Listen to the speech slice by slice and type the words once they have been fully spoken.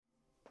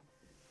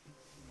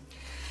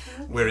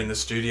We're in the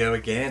studio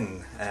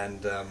again,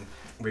 and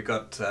we've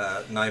got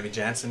Naomi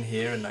Jansen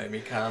here and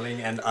Naomi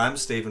Carling, and I'm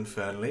Stephen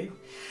Fernley.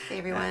 Hey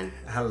everyone.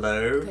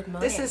 Hello. Good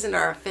morning. This isn't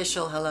our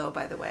official hello,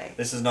 by the way.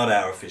 This is not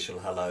our official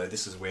hello.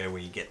 This is where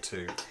we get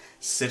to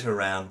sit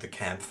around the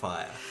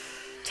campfire.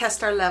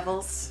 Test our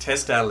levels.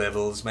 Test our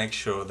levels, make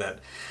sure that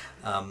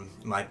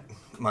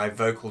my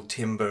vocal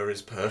timbre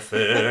is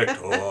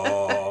perfect.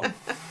 Or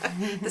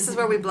This is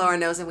where we blow our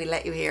nose and we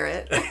let you hear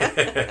it.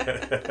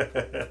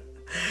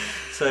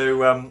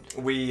 So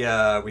we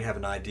have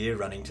an idea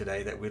running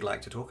today that we'd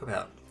like to talk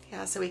about.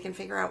 Yeah, so we can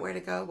figure out where to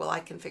go. Well, I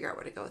can figure out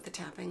where to go with the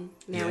tapping.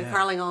 Naomi Yeah.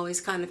 Carling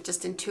always kind of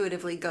just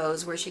intuitively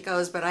goes where she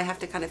goes, but I have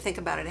to kind of think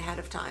about it ahead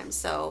of time.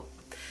 So,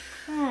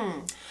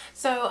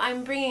 So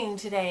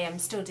I'm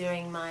still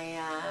doing my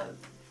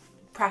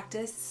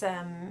practice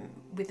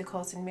with the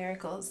Course in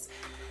Miracles.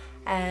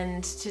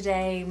 And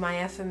today my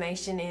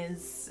affirmation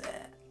is,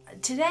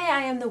 today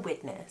I am the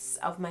witness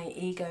of my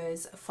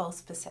ego's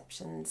false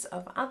perceptions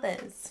of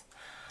others.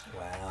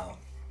 Wow.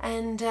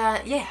 And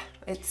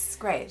it's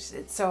great.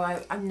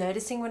 I'm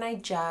noticing when I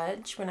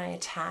judge, when I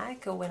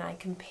attack, or when I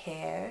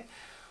compare,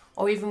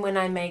 or even when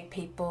I make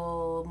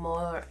people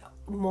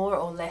more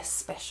or less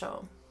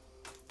special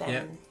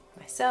than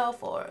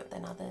myself or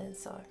than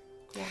others.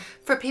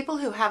 for people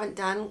who haven't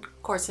done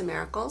Course in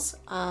Miracles,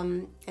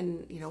 and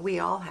we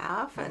all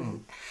have,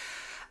 and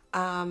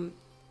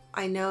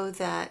I know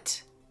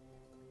that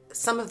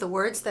some of the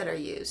words that are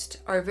used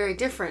are very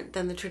different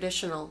than the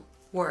traditional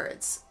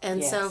words.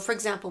 And so, Yes. for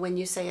example, when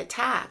you say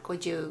attack,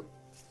 would you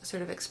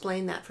sort of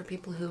explain that for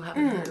people who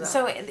haven't heard of that?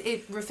 So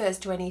it refers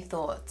to any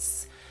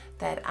thoughts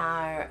that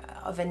are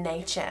of a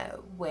nature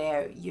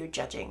where you're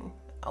judging,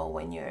 or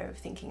when you're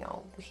thinking,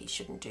 oh, he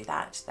shouldn't do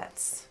that,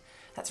 that's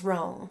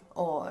wrong,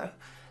 or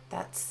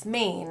that's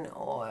mean,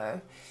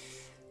 or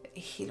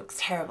he looks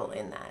terrible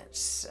in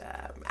that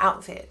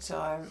outfit,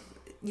 or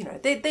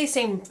they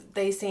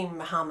seem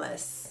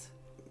harmless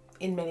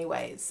in many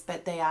ways,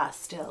 but they are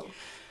still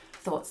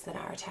thoughts that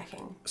are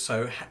attacking.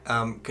 So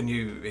can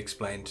you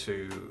explain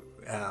to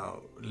our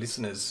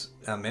listeners,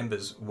 our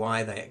members,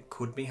 why they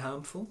could be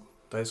harmful,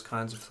 those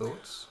kinds of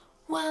thoughts?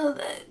 Well,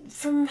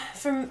 from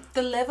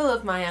the level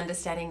of my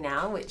understanding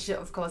now, which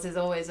of course is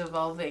always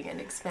evolving and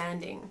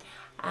expanding,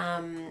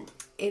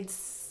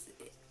 it's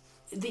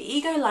the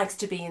ego likes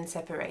to be in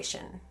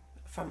separation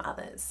from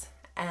others,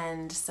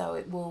 and so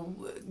it will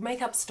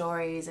make up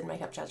stories and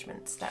make up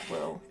judgments that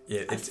will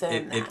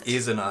affirm that. It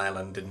is an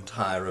island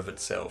entire of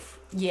itself.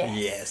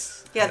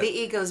 Yes. Yeah, the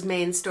ego's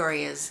main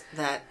story is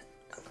that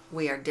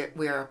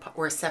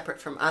we're separate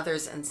from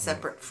others and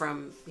separate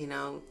from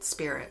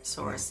spirits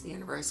or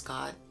universe,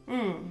 God.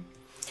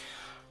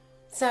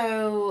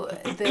 So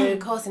the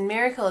Course in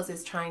Miracles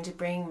is trying to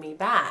bring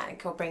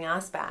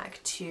us back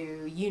to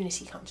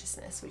unity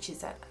consciousness, which is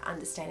that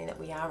understanding that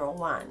we are all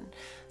one.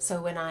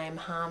 So when I am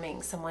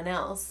harming someone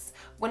else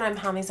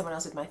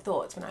with my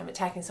thoughts, when I'm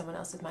attacking someone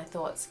else with my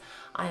thoughts,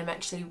 I am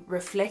actually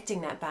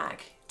reflecting that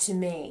back to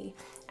me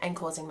and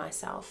causing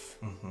myself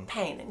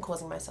pain and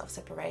causing myself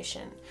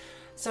separation.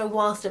 So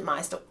whilst it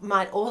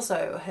might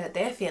also hurt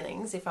their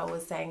feelings if I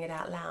was saying it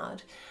out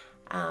loud,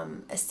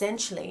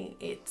 essentially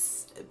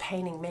it's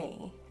paining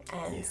me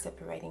and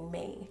separating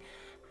me,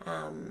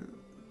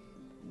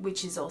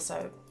 which is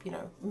also,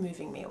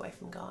 moving me away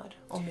from God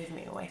or moving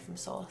me away from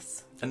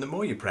Source. And the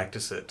more you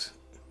practice it,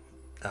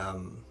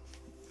 the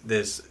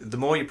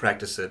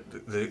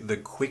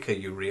quicker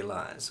you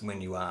realize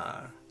when you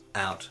are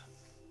out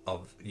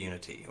of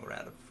unity or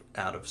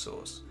out of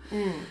Source.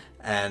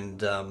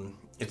 And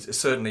it's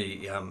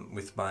certainly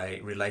with my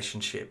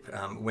relationship,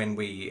 when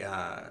we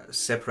are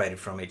separated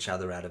from each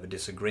other out of a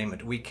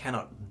disagreement, we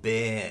cannot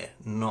bear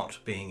not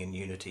being in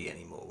unity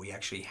anymore. We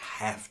actually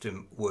have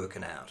to work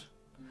it out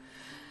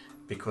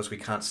because we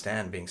can't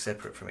stand being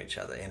separate from each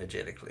other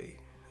energetically.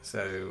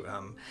 So,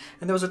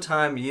 and there was a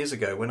time years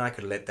ago when I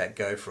could let that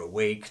go for a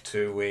week,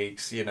 2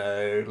 weeks,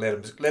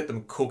 let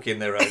them cook in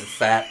their own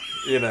fat,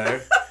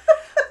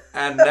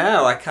 And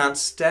now I can't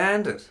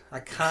stand it. I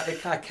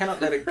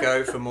cannot let it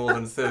go for more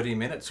than 30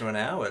 minutes or an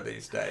hour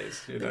these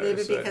days.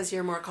 Maybe because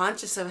you're more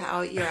conscious of how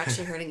you're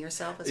actually hurting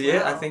yourself as well.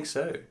 Yeah, I think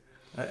so.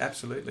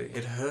 Absolutely,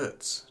 it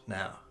hurts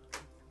now.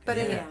 But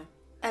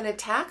an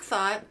attack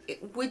thought,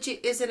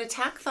 is an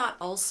attack thought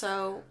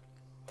also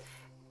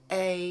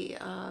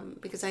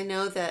because I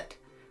know that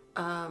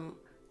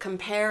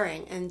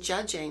comparing and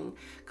judging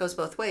goes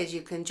both ways.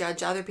 You can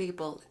judge other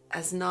people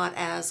as not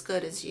as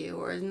good as you,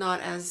 or not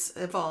as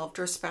evolved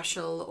or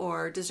special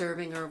or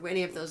deserving or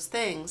any of those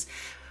things,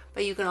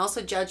 but you can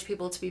also judge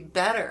people to be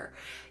better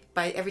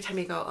by every time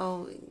you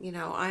go,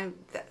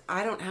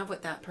 I don't have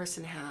what that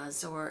person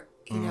has, or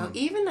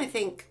even I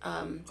think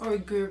Or a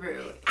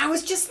guru. I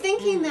was just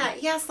thinking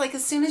that, yes, like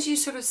as soon as you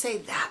sort of say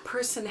that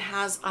person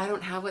has, I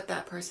don't have what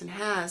that person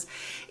has,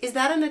 is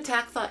that an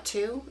attack thought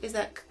too? Is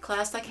that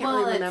classed? I can't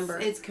really remember.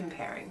 It's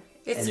comparing.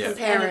 It's And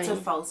comparing. it's a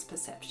false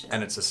perception.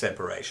 And it's a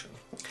separation.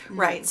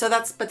 Right. So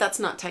that's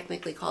not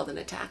technically called an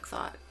attack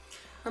thought.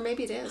 Or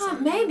maybe it is.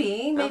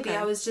 Maybe Okay.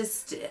 I was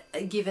just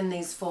given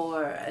these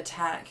 4: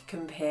 attack,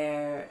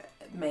 compare,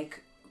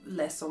 make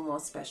less or more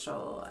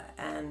special,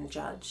 and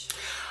judge.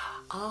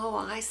 Oh,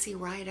 I see.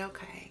 Right.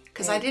 Okay.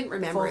 Because I didn't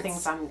remember 4 it.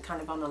 things I'm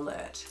kind of on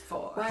alert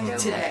for Right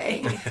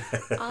today.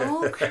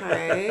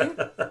 Okay.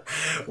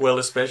 Well,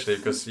 especially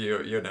because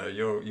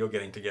you're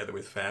getting together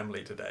with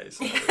family today,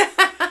 so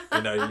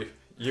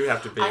you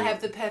have to be. I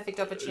have the perfect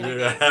opportunity You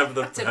have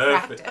the to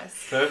perfect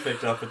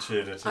practice.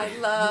 opportunity. I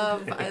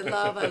love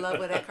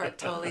what Eckhart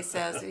Tolle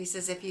says. He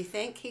says, if you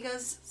think, he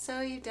goes, so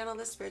you've done all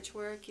this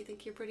spiritual work, you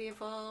think you're pretty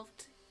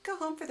evolved, go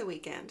home for the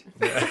weekend.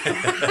 Go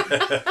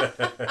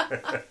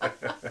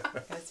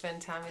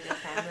spend time with your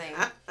family.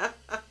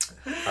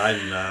 I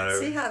know.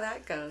 See how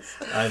that goes.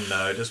 I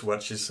know. Just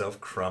watch yourself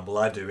crumble.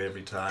 I do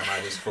every time.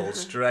 I just fall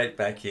straight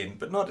back in,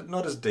 but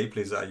not as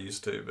deeply as I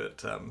used to.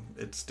 But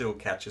it still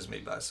catches me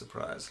by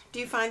surprise. Do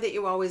you find that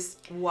you always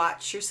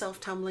watch yourself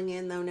tumbling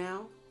in, though,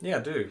 now? Yeah,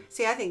 I do.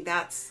 See, I think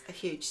that's a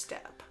huge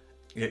step.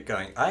 Get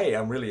going.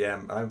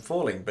 I'm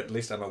falling, but at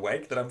least I'm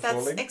awake that I'm That's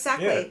falling.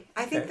 exactly. Yeah.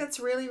 I think Okay. that's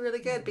really, really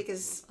good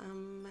because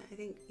I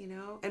think,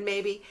 and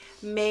maybe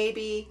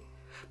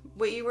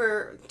what you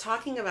were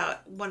talking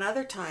about one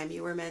other time,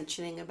 you were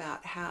mentioning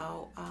about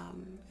how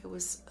it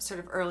was sort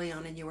of early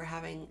on and you were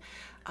having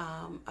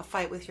a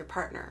fight with your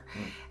partner.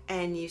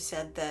 And you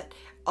said that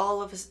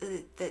all of us,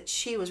 that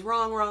she was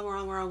wrong,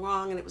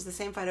 and it was the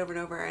same fight over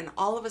and over. And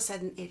all of a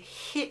sudden it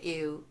hit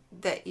you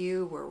that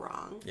you were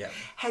wrong. Yeah.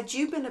 Had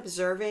you been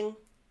observing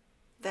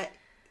that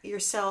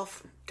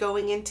yourself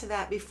going into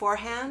that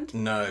beforehand?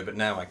 No, but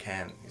now I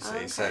can, you see.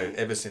 Okay. So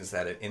ever since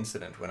that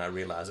incident when I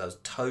realised I was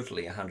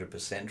totally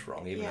 100%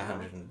 wrong, even Yeah.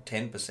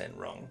 110%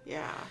 wrong,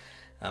 Yeah.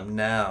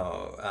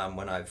 now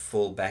when I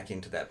fall back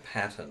into that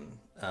pattern,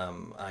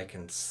 I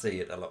can see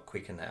it a lot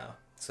quicker now.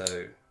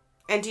 So,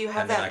 And do you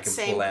have and then I that can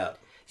same... pull out.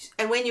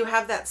 And when you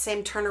have that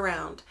same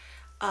turnaround,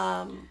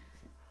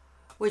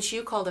 which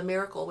you called a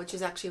miracle, which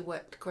is actually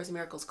what Course in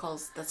Miracles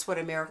calls, that's what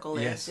a miracle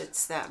Yes. is.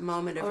 It's that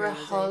moment of Or a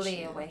realization.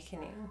 holy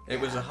awakening. It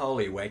was a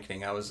holy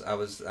awakening. I was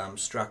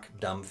struck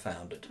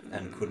dumbfounded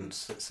and couldn't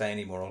say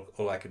anymore.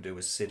 All I could do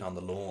was sit on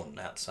the lawn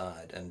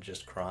outside and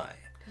just cry.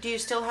 Do you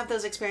still have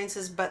those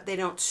experiences, but they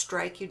don't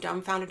strike you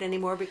dumbfounded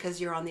anymore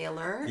because you're on the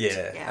alert?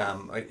 Yeah.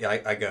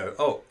 I go,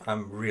 oh,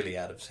 I'm really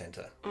out of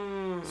centre.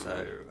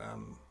 So,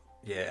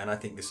 yeah, and I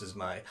think this is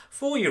my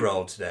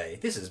 4-year-old today.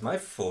 This is my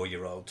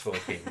 4-year-old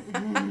talking.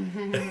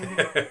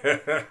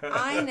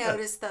 I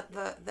noticed that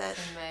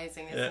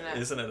Amazing, isn't it?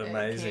 Isn't it The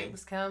amazing?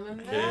 king's coming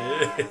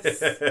back.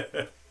 yes.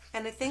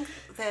 And I think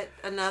that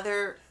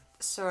another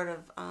sort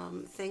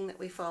of thing that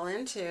we fall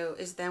into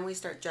is then we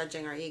start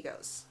judging our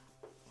egos.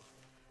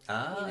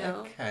 Ah, You know?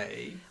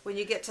 okay. When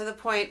you get to the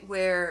point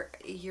where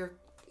you're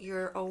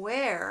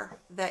aware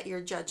that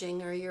you're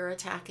judging or you're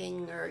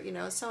attacking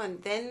or so,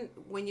 and then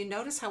when you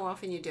notice how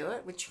often you do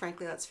it, which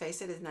frankly, let's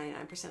face it, is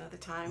 99% of the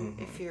time,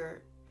 if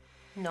you're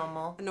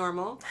Normal.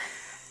 normal,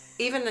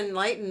 even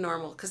enlightened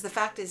normal, because the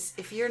fact is,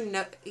 if you're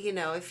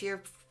if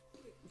you're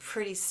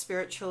pretty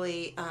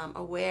spiritually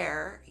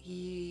aware,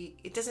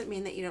 it doesn't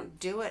mean that you don't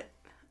do it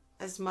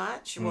as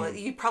much. Well,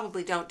 you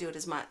probably don't do it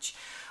as much,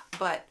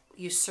 but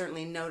you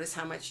certainly notice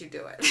how much you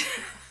do it.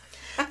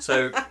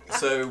 So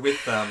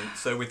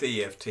with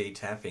EFT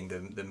tapping,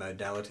 the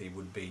modality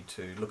would be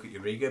to look at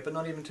your ego, but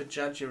not even to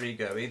judge your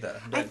ego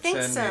either. Don't think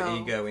turn so.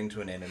 your ego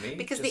into an enemy.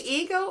 Because Just- the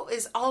ego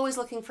is always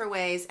looking for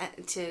ways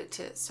to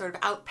sort of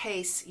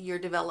outpace your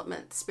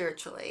development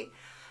spiritually.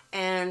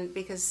 And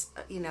because,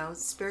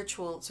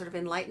 spiritual sort of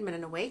enlightenment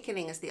and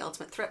awakening is the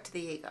ultimate threat to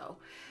the ego.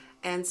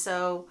 And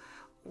so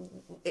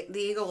the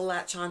ego will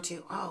latch on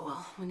to, oh,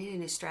 well, we need a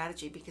new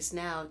strategy because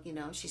now,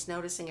 she's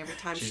noticing every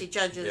time she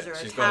judges or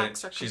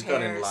attacks or compares. She's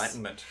got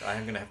enlightenment. I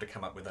am going to have to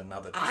come up with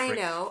another trick. I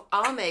know.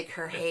 I'll make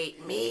her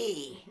hate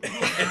me.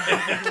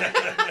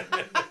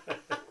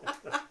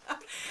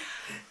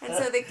 And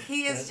so the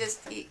key is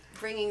just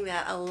bringing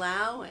that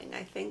allowing,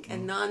 I think,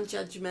 and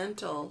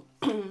non-judgmental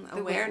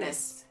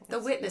awareness. The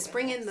witness.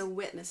 Bring in the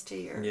witness to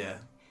your,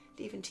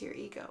 even to your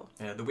ego.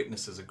 Yeah, the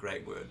witness is a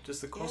great word. Does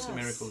the Course in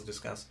Yes. Miracles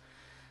discuss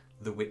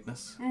the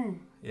witness?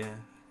 Yeah.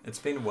 It's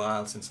been a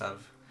while since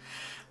I've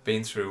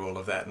been through all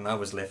of that, and I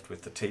was left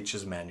with the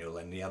teacher's manual,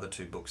 and the other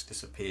 2 books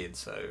disappeared.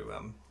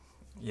 So,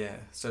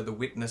 So the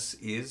witness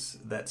is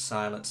that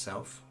silent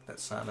self, that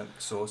silent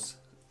source.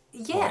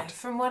 Yeah, Point.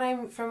 from what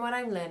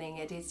I'm learning,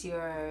 it is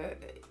your.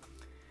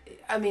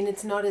 I mean,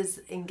 it's not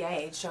as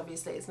engaged.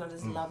 Obviously, it's not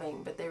as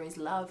loving, but there is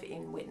love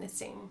in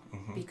witnessing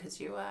because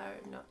you are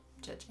not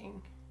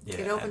judging. Yeah,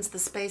 It opens the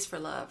space for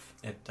love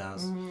It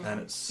does, and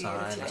it's to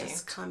silent,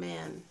 just come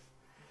in.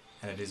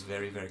 and it is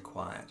very, very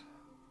quiet.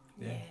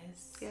 Yeah.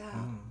 Yes.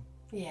 Yeah.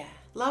 Yeah.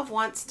 Love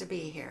wants to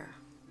be here.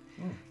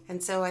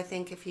 And so I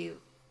think if you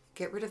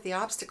get rid of the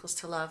obstacles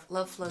to love,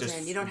 love flows Just-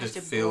 in. You don't have just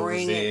to fills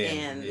bring it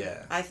in, in.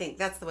 yeah. I think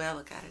that's the way I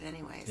look at it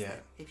anyways. Yeah.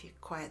 That if you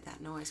quiet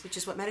that noise, which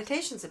is what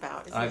meditation's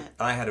about, isn't it?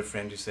 I had a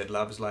friend who said,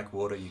 love is like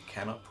water, you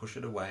cannot push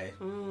it away.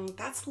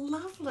 That's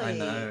lovely. I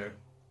know.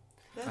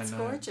 That's know.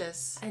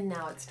 gorgeous. And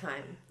now it's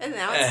time. And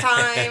now it's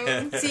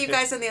time. See you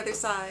guys on the other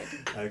side.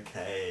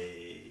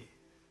 Okay.